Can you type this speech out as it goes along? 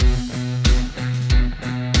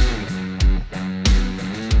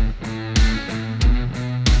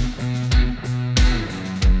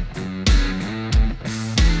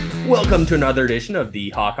Welcome to another edition of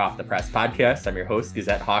the Hawk Off the Press podcast. I'm your host,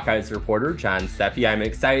 Gazette Hawkeyes reporter, John Steppe. I'm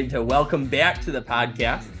excited to welcome back to the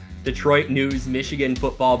podcast Detroit News Michigan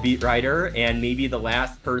football beat writer and maybe the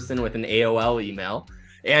last person with an AOL email,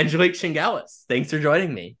 Angelique Chengelis. Thanks for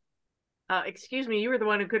joining me. Excuse me, you were the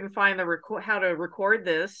one who couldn't find the how to record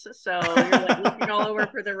this, so you're like looking all over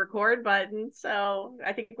for the record button. So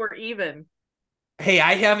I think we're even. Hey,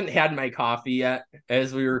 I haven't had my coffee yet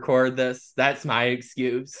as we record this. That's my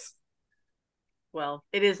excuse. Well,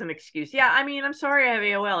 it is an excuse. Yeah, I mean, I'm sorry I have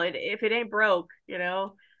AOL. If it ain't broke,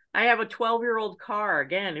 I have a 12-year-old car.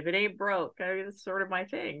 Again, if it ain't broke, it's sort of my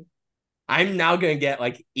thing. I'm now going to get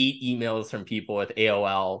like 8 emails from people with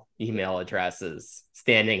AOL email addresses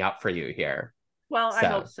standing up for you here. Well, I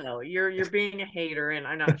hope so. You're being a hater, and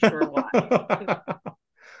I'm not sure why.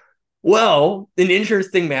 Well, an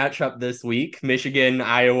interesting matchup this week. Michigan,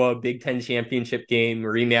 Iowa, Big Ten championship game,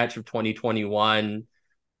 rematch of 2021.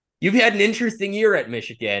 You've had an interesting year at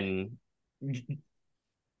Michigan.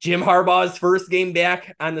 Jim Harbaugh's first game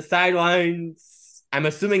back on the sidelines. I'm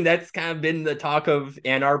assuming that's kind of been the talk of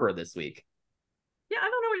Ann Arbor this week. Yeah,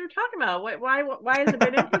 I don't know what you're talking about. Why has it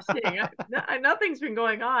been interesting? Nothing's been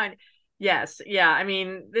going on. Yes, yeah. I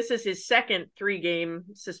mean, this is his second 3-game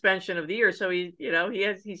suspension of the year. So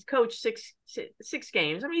he's coached six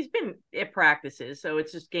games. I mean, he's been at practices, so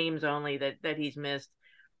it's just games only that he's missed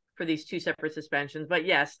for these 2 separate suspensions. But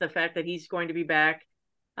yes, the fact that he's going to be back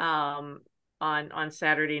on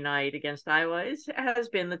Saturday night against Iowa has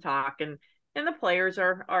been the talk, and the players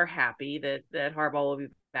are happy that Harbaugh will be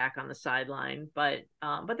back on the sideline. But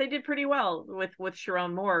they did pretty well with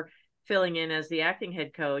Sharon Moore filling in as the acting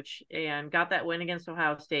head coach, and got that win against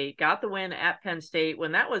Ohio State, got the win at Penn State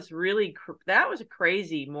when that was a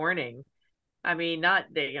crazy morning. I mean,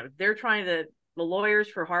 they're trying to, the lawyers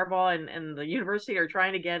for Harbaugh and the university are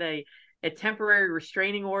trying to get a temporary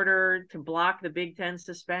restraining order to block the Big Ten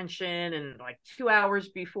suspension. And like 2 hours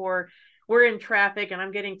before, we're in traffic and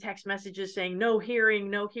I'm getting text messages saying no hearing.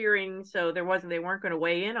 So they weren't going to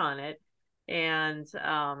weigh in on it. And so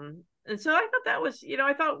I thought that was,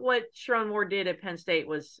 I thought what Sharon Moore did at Penn State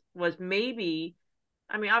was maybe,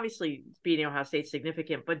 I mean, obviously beating Ohio State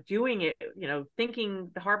significant, but doing it,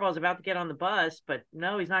 thinking the Harbaugh's about to get on the bus, but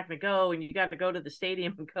no, he's not going to go. And you got to go to the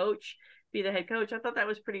stadium and be the head coach. I thought that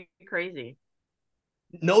was pretty crazy.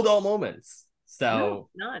 No dull moments. So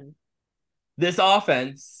no, none. This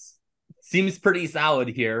offense seems pretty solid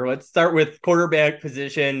here. Let's start with quarterback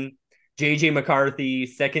position. JJ McCarthy,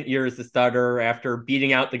 second year as the starter after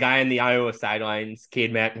beating out the guy on the Iowa sidelines,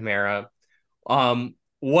 Cade McNamara.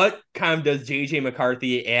 What kind of does JJ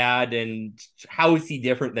McCarthy add, and how is he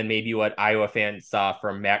different than maybe what Iowa fans saw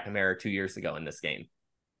from McNamara 2 years ago in this game?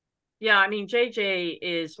 Yeah, I mean, JJ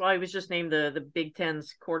he was just named the Big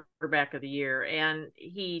Ten's quarterback of the year, and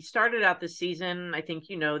he started out this season, I think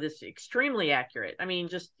this, extremely accurate. I mean,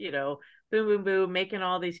 just, boom, boom, boom, making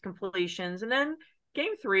all these completions. And then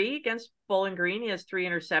game 3 against Bowling Green, he has 3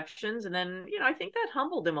 interceptions. And then, I think that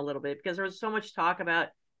humbled him a little bit because there was so much talk about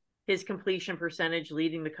his completion percentage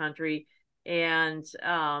leading the country. And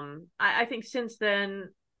I think since then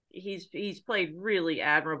he's played really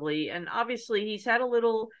admirably. And obviously he's had a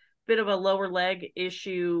little bit of a lower leg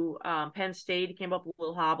issue. Penn State, he came up a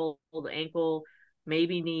little hobbled, ankle,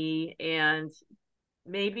 maybe knee, and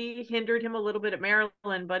maybe hindered him a little bit at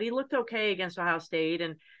Maryland, but he looked okay against Ohio State.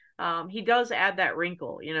 And he does add that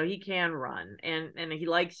wrinkle. He can run and he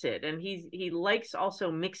likes it. And he likes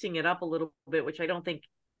also mixing it up a little bit, which I don't think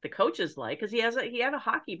the coaches like, because he had a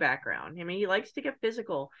hockey background. I mean, he likes to get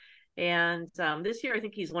physical. And this year, I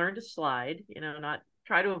think he's learned to slide, not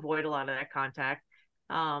try to avoid a lot of that contact.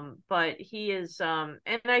 But he is, and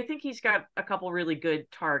I think he's got a couple really good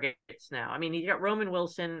targets now. I mean, he got Roman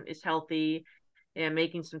Wilson is healthy and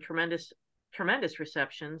making some tremendous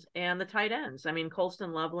receptions, and the tight ends. I mean,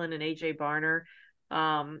 Colston Loveland and AJ Barner.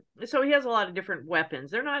 So he has a lot of different weapons.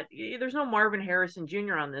 There's no Marvin Harrison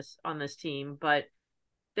Jr. on this team, but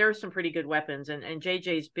there are some pretty good weapons, and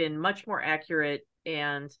JJ's been much more accurate,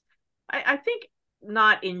 and I think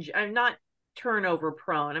not turnover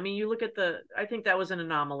prone. I mean, you look at I think that was an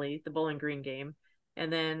anomaly, the Bowling Green game,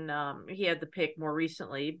 and then he had the pick more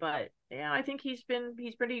recently, but yeah, I think he's been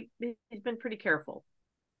pretty careful.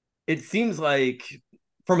 It seems like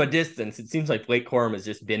from a distance, it seems like Blake Corum has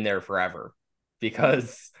just been there forever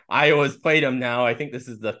because Iowa's played him now. I think this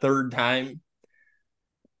is the 3rd time.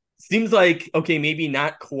 Seems like, okay, maybe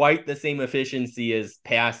not quite the same efficiency as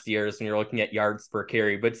past years when you're looking at yards per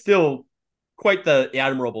carry, but still quite the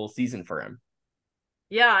admirable season for him.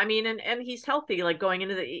 Yeah, I mean, and he's healthy, like going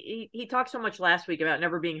into he talked so much last week about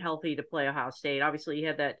never being healthy to play Ohio State. Obviously, he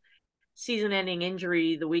had that season-ending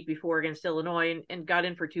injury the week before against Illinois, and got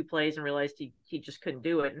in for 2 plays and realized he just couldn't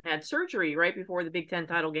do it, and had surgery right before the Big Ten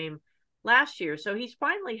title game last year. So he's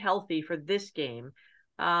finally healthy for this game.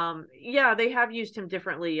 Yeah, they have used him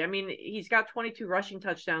differently. I mean, he's got 22 rushing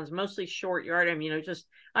touchdowns, mostly short yard. I mean, just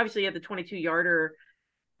obviously he had the 22-yarder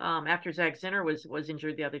after Zach Zinner was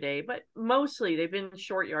injured the other day, but mostly they've been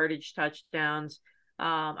short yardage touchdowns.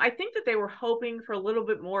 I think that they were hoping for a little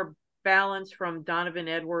bit more balance from Donovan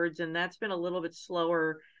Edwards, and that's been a little bit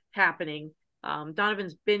slower happening.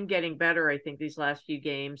 Donovan's been getting better, I think, these last few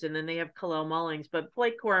games, and then they have Kalel Mullings, but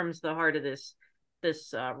Blake Corum's the heart of this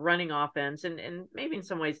running offense, and maybe in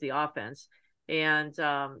some ways the offense. And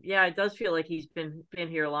yeah, it does feel like he's been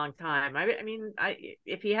here a long time. I mean,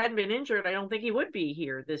 if he hadn't been injured, I don't think he would be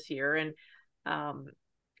here this year. And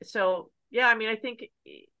so yeah, I mean, I think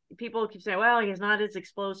people keep saying, well, he's not as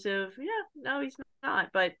explosive. Yeah, no, he's not.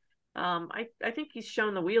 But I think he's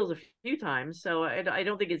shown the wheels a few times, so I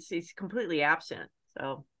don't think it's completely absent.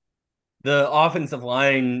 So The offensive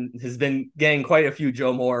line has been getting quite a few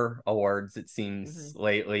Joe Moore awards, it seems,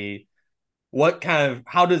 lately.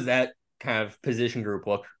 How does that kind of position group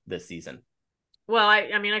look this season? Well,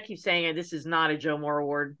 I mean, I keep saying it. This is not a Joe Moore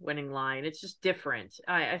Award winning line. It's just different.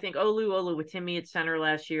 I think Olu with Timmy at center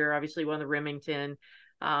last year, obviously won the Remington.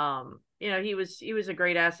 He was a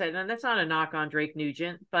great asset, and that's not a knock on Drake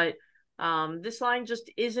Nugent, but this line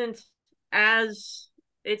just isn't as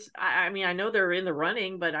I mean, I know they're in the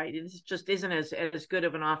running, but this just isn't as good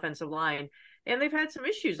of an offensive line. And they've had some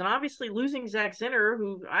issues, and obviously losing Zach Zinner,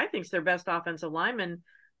 who I think is their best offensive lineman.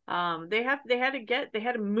 They had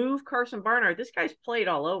to move Carson Barnard. This guy's played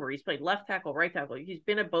all over. He's played left tackle, right tackle. He's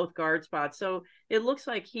been at both guard spots. So it looks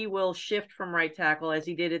like he will shift from right tackle, as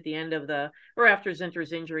he did at the end of after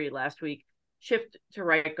Zinter's injury last week, shift to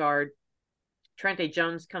right guard. Trente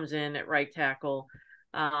Jones comes in at right tackle.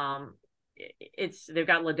 They've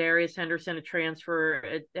got Ladarius Henderson, a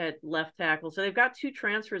transfer at left tackle. So they've got 2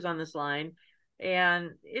 transfers on this line.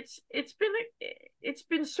 And it's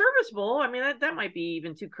been serviceable. I mean, that might be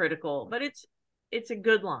even too critical, but it's a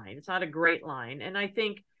good line. It's not a great line. And I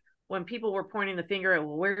think when people were pointing the finger at,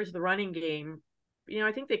 well, where's the running game?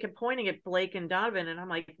 I think they kept pointing at Blake and Donovan, and I'm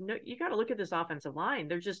like, no, you got to look at this offensive line.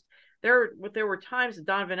 There were times that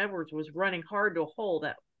Donovan Edwards was running hard to a hole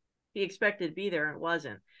that he expected to be there, and it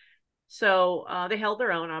wasn't. So they held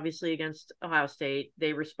their own, obviously, against Ohio State.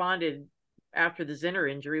 They responded after the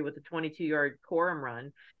Zinner injury with a 22-yard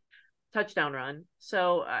Corum touchdown run.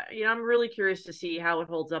 So, I'm really curious to see how it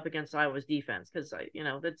holds up against Iowa's defense, because,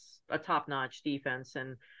 that's a top-notch defense,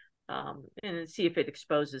 and see if it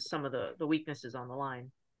exposes some of the weaknesses on the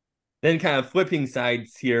line. Then kind of flipping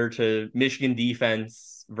sides here to Michigan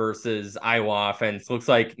defense versus Iowa offense. Looks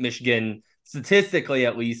like Michigan, statistically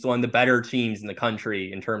at least, one of the better teams in the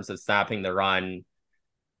country in terms of stopping the run.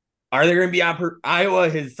 Are there going to be Iowa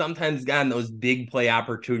has sometimes gotten those big play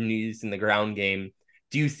opportunities in the ground game.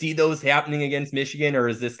 Do you see those happening against Michigan, or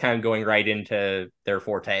is this kind of going right into their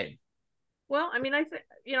forte? Well, I mean, I think,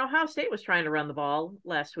 Ohio State was trying to run the ball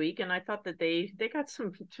last week, and I thought that they got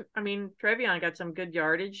some, I mean, Trevion got some good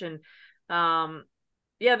yardage, and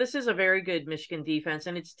yeah, this is a very good Michigan defense,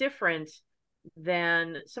 and it's different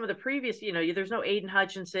than some of the previous, there's no Aiden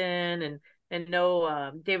Hutchinson and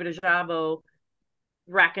no David Ajabo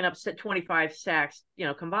racking up 25 sacks,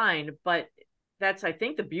 combined. But that's, I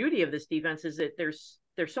think, the beauty of this defense is that there's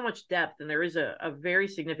so much depth, and there is a very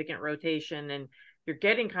significant rotation, and you're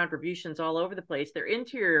getting contributions all over the place. Their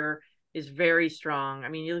interior is very strong. I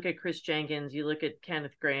mean, you look at Chris Jenkins, you look at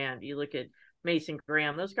Kenneth Grant, you look at Mason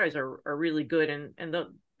Graham. Those guys are really good, and the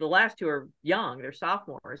last 2 are young. They're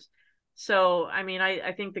sophomores. So, I mean,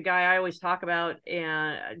 I think the guy I always talk about,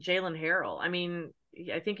 Jalen Harrell, I mean,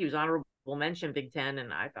 I think he was honorable mention Big Ten,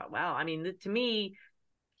 and I thought, wow, I mean, to me,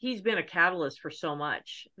 he's been a catalyst for so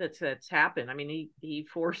much that's happened. I mean, he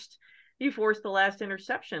forced the last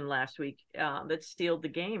interception last week that sealed the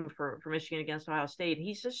game for Michigan against Ohio State.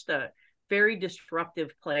 He's just a very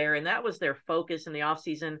disruptive player, and that was their focus in the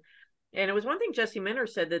offseason. And it was one thing Jesse Minter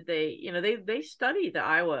said, that they studied the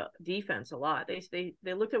Iowa defense a lot. They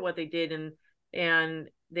looked at what they did, and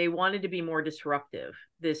they wanted to be more disruptive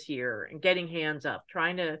this year and getting hands up,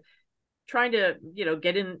 trying to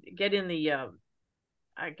get in the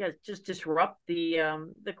I guess just disrupt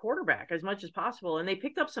the quarterback as much as possible. And they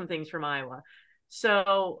picked up some things from Iowa.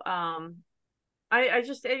 So I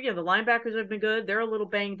just, the linebackers have been good. They're a little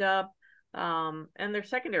banged up. And their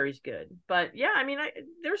secondary is good. But yeah, I mean,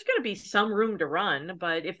 there's going to be some room to run,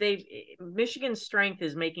 but Michigan's strength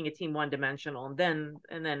is making a team one-dimensional, and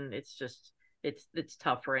then it's just, it's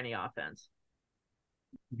tough for any offense.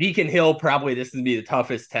 Beacon Hill, probably this would be the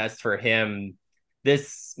toughest test for him.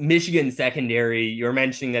 This Michigan secondary, you were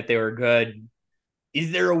mentioning that they were good.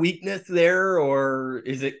 Is there a weakness there, or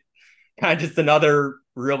is it kind of just another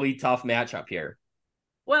really tough matchup here?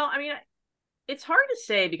 Well, I mean, it's hard to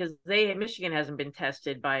say because Michigan hasn't been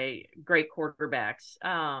tested by great quarterbacks.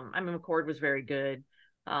 I mean, McCord was very good.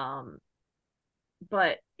 Um,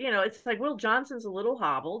 but it's like Will Johnson's a little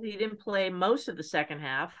hobbled. He didn't play most of the second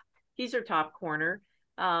half. He's their top corner.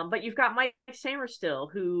 But you've got Mike Samer still,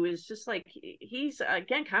 who is just like he's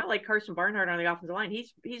again kind of like Carson Barnhart on the offensive line.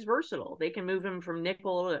 He's versatile. They can move him from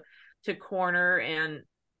nickel to corner, and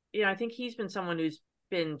I think he's been someone who's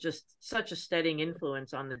been just such a steadying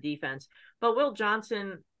influence on the defense. But Will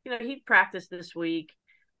Johnson, he practiced this week.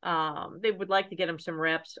 They would like to get him some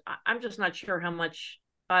reps. I'm just not sure how much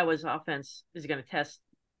Iowa's offense is going to test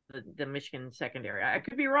the Michigan secondary. I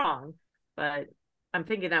could be wrong, but I'm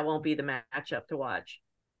thinking that won't be the matchup to watch.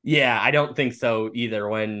 Yeah, I don't think so either.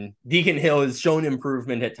 When Deacon Hill has shown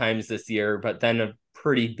improvement at times this year, but then a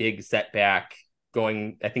pretty big setback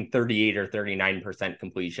going, I think 38 or 39%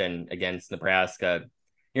 completion against Nebraska.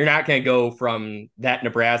 You're not going to go from that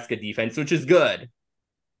Nebraska defense, which is good,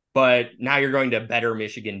 but now you're going to better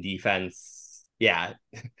Michigan defense. Yeah,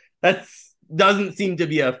 that's doesn't seem to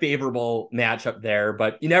be a favorable matchup there,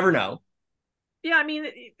 but you never know. Yeah, I mean,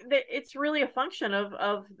 it's really a function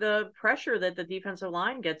of the pressure that the defensive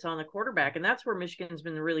line gets on the quarterback, and that's where Michigan's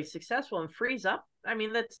been really successful and frees up. I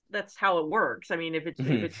mean, that's how it works. I mean, if it's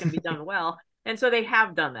going to be done well, and so they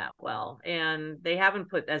have done that well, and they haven't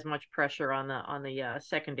put as much pressure on the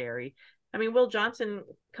secondary. I mean, Will Johnson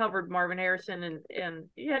covered Marvin Harrison, and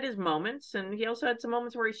he had his moments, and he also had some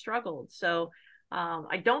moments where he struggled. So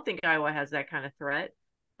I don't think Iowa has that kind of threat.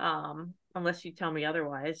 Unless you tell me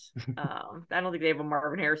otherwise. I don't think they have a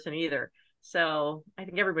Marvin Harrison either. So I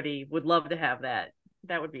think everybody would love to have that.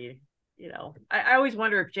 That would be, I always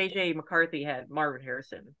wonder if JJ McCarthy had Marvin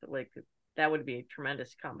Harrison. Like that would be a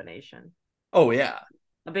tremendous combination. Oh yeah.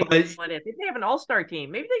 A big But what if they have an all-star team?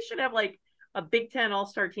 Maybe they should have like a Big Ten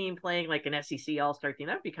all-star team playing like an SEC all-star team.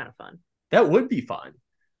 That would be kind of fun. that would be fun.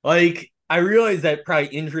 Like, I realize that probably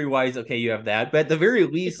injury wise, okay, you have that, but at the very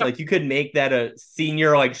least, like you could make that a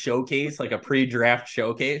senior like showcase, like a pre-draft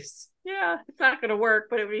showcase. Yeah, it's not gonna work,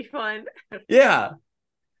 but it'd be fun. Yeah.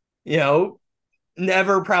 You know,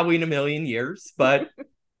 never probably in a million years, but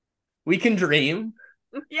we can dream.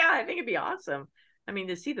 Yeah, I think it'd be awesome. I mean,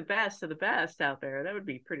 to see the best of the best out there, that would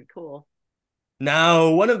be pretty cool. Now,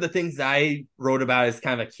 one of the things I wrote about as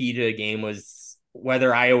kind of a key to the game was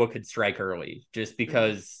whether Iowa could strike early, just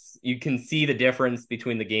because you can see the difference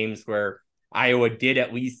between the games where Iowa did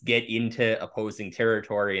at least get into opposing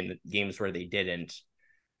territory and the games where they didn't.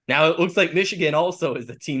 Now, it looks like Michigan also is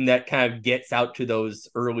a team that kind of gets out to those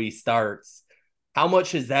early starts. How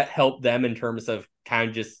much has that helped them in terms of kind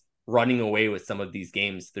of just running away with some of these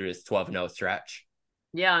games through this 12-0 stretch?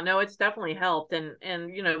 Yeah, no, it's definitely helped, and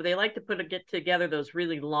they like to get together those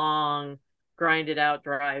really long, grinded out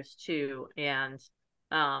drives too, and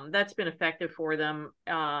that's been effective for them.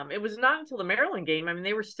 It was not until the Maryland game. I mean,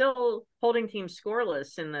 they were still holding teams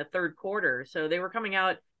scoreless in the third quarter, so they were coming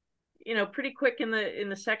out, pretty quick in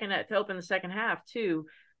the second to open the second half too.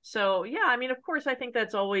 So yeah, I mean, of course, I think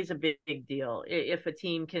that's always a big deal if a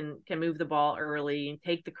team can move the ball early and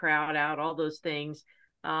take the crowd out, all those things.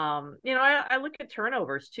 I look at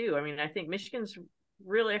turnovers too. I mean, I think Michigan's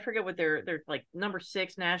really, I forget what they're like number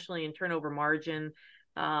 6 nationally in turnover margin.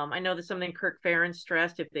 I know that's something Kirk Ferentz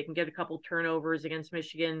stressed. If they can get a couple turnovers against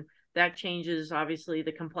Michigan, that changes obviously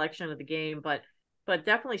the complexion of the game. But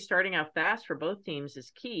definitely starting out fast for both teams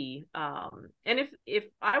is key. And if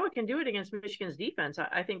Iowa can do it against Michigan's defense,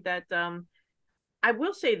 I think that I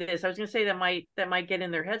will say this. I was going to say that might get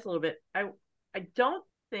in their heads a little bit. I don't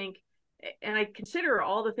think, and I consider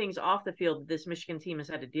all the things off the field that this Michigan team has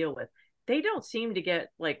had to deal with. They don't seem to get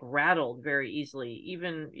like rattled very easily,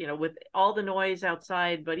 even, with all the noise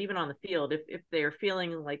outside, but even on the field, if they're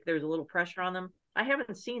feeling like there's a little pressure on them, I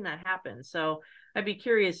haven't seen that happen. So I'd be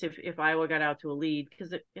curious if Iowa got out to a lead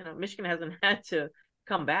because, Michigan hasn't had to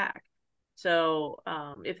come back. So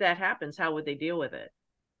if that happens, how would they deal with it?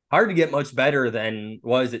 Hard to get much better than,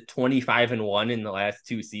 was it 25-1 in the last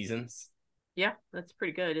 2 seasons? Yeah, that's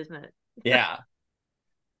pretty good, isn't it? Yeah.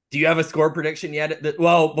 Do you have a score prediction yet?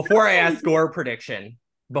 Well, before I ask score prediction,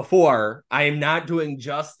 I am not doing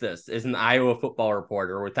justice as an Iowa football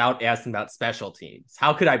reporter without asking about special teams.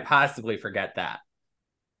 How could I possibly forget that?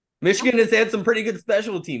 Michigan has had some pretty good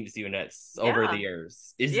special teams units over the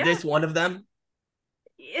years. Is this one of them?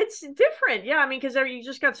 It's different. Yeah. I mean, because you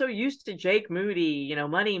just got so used to Jake Moody,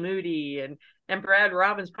 Money Moody and Brad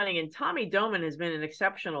Robbins punting, and Tommy Doman has been an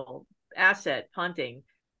exceptional asset punting.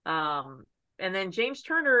 Um, and then James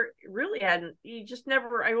Turner really hadn't, he just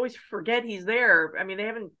never, I always forget he's there. I mean,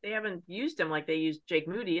 they haven't used him like they used Jake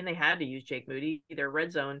Moody, and they had to use Jake Moody, their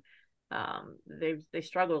red zone. They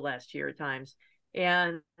struggled last year at times.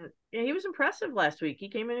 And he was impressive last week. He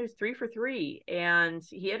came in, he was 3 for 3, and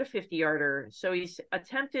he had a 50-yarder. So he's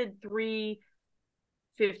attempted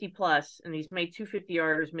 350 plus, and he's made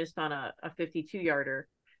 250-yarders, missed on a 52-yarder.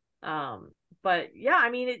 But yeah, I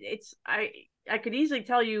mean, I could easily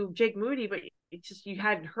tell you Jake Moody, but it's just you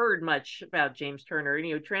hadn't heard much about James Turner.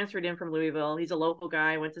 And, transferred in from Louisville. He's a local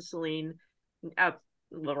guy, went to Saline, out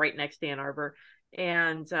right next to Ann Arbor.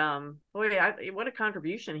 And boy, what a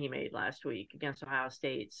contribution he made last week against Ohio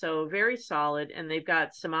State. So very solid. And they've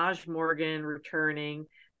got Samaj Morgan returning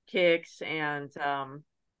kicks, and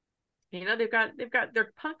they've got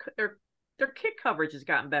their kick coverage has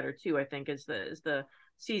gotten better too, I think, as the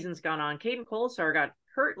season's gone on. Caden Colasar got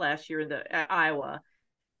hurt last year at Iowa,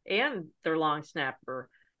 and their long snapper,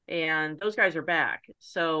 and those guys are back.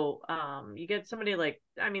 So you get somebody like,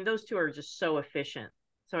 I mean, those two are just so efficient.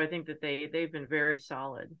 So I think that they've been very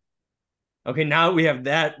solid. Okay, now we have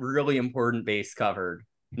that really important base covered.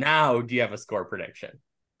 Now, do you have a score prediction?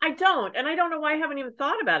 I don't, and I don't know why I haven't even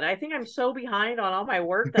thought about it. I think I'm so behind on all my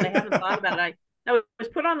work that I haven't thought about it. I was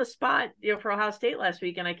put on the spot, for Ohio State last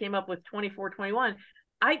week, and I came up with 24-21.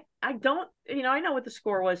 I don't, I know what the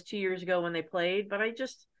score was 2 years ago when they played, but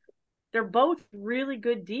they're both really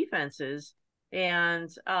good defenses. And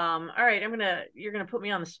all right, you're gonna put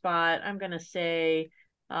me on the spot. I'm gonna say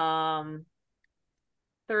 34-13.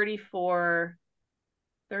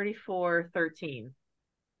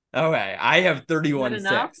 Okay, I have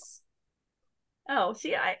 31-6. Oh,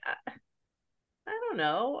 see, I don't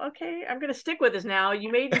know. Okay, I'm gonna stick with this now.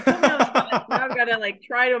 You made me put me on the spot. Now I've got to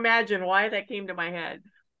try to imagine why that came to my head.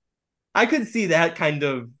 I could see that kind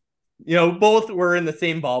of, both were in the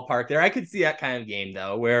same ballpark there. I could see that kind of game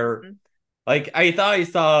though, where I thought I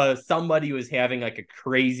saw somebody was having a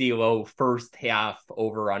crazy low first half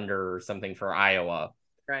over under or something for Iowa.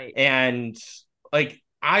 Right. And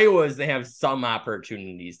Iowa's, they have some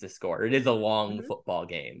opportunities to score. It is a long football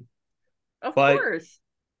game. Of course.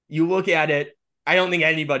 You look at it, I don't think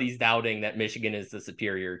anybody's doubting that Michigan is the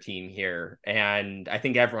superior team here. And I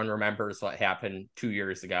think everyone remembers what happened 2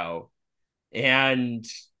 years ago. And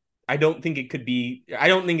I don't think it's going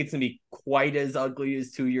to be quite as ugly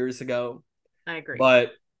as 2 years ago. I agree.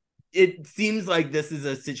 But it seems like this is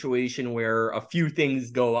a situation where a few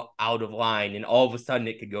things go out of line and all of a sudden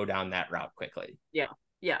it could go down that route quickly. Yeah.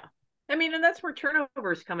 Yeah. I mean, and that's where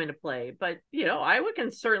turnovers come into play. But, Iowa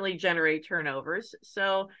can certainly generate turnovers.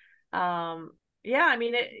 So, yeah, I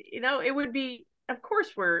mean, it would be, of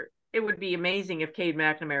course, it would be amazing if Cade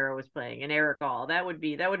McNamara was playing and Eric All. That would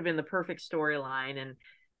have been the perfect storyline.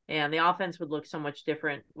 And the offense would look so much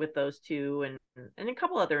different with those two and a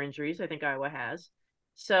couple other injuries I think Iowa has.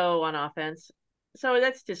 So on offense. So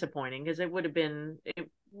that's disappointing because it would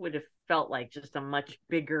have felt like just a much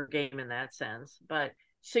bigger game in that sense. But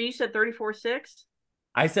so you said 34-6?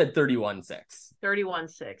 I said 31-6.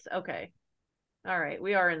 31-6. Okay. All right.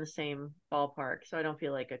 We are in the same ballpark, so I don't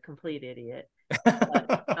feel like a complete idiot.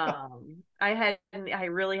 But I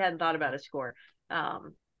really hadn't thought about a score.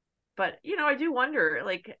 But, I do wonder,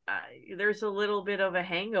 there's a little bit of a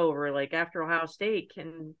hangover, after Ohio State.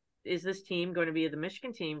 Is this team going to be, the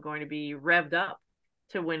Michigan team, going to be revved up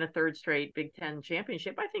to win a third straight Big Ten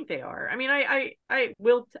championship? I think they are. I mean,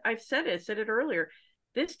 I've said it earlier.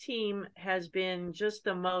 This team has been just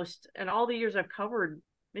the most, and all the years I've covered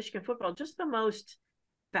Michigan football, just the most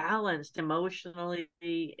balanced emotionally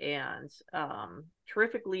and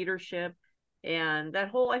terrific leadership. And I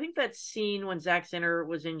think that scene when Zach Zinner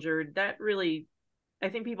was injured, that really, I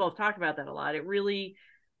think people have talked about that a lot. It really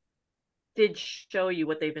did show you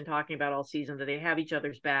what they've been talking about all season, that they have each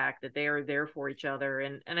other's back, that they are there for each other.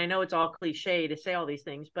 And I know it's all cliche to say all these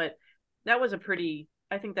things, but that was I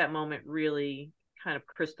think that moment really kind of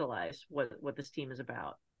crystallized what this team is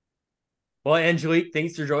about. Well, Angelique,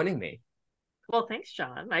 thanks for joining me. Well, thanks,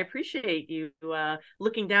 John. I appreciate you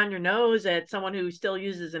looking down your nose at someone who still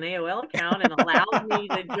uses an AOL account and allowed me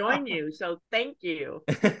to join you. So thank you.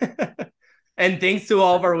 And thanks to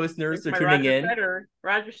all of our listeners for tuning in.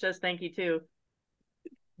 Roger says thank you too.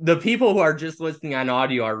 The people who are just listening on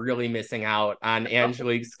audio are really missing out on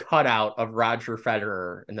Angelique's cutout of Roger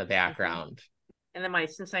Federer in the background. And then my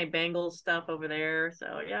Cincinnati Bengals stuff over there.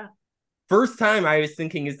 So yeah. First time I was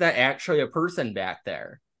thinking, is that actually a person back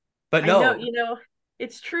there? But no.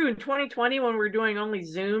 It's true. In 2020, when we were doing only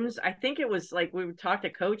Zooms, I think it was like we would talk to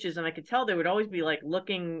coaches, and I could tell they would always be like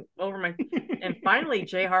looking over my. And finally,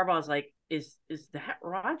 Jay Harbaugh was like, "Is that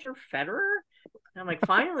Roger Federer?" And I'm like,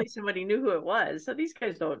 finally, somebody knew who it was. So these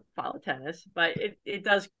guys don't follow tennis, but it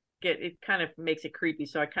does it kind of makes it creepy.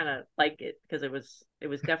 So I kind of like it because it was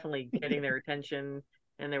definitely getting their attention,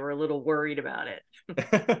 and they were a little worried about it.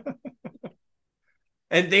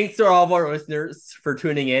 And thanks to all of our listeners for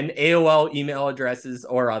tuning in, AOL email addresses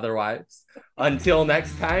or otherwise. Until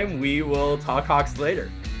next time, we will talk Hawks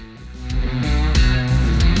later.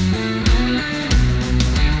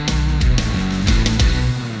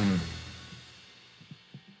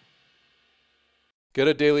 Get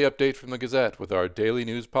a daily update from the Gazette with our daily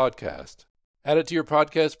news podcast. Add it to your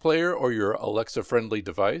podcast player or your Alexa-friendly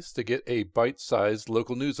device to get a bite-sized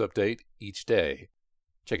local news update each day.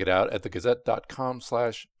 Check it out at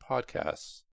thegazette.com/podcasts.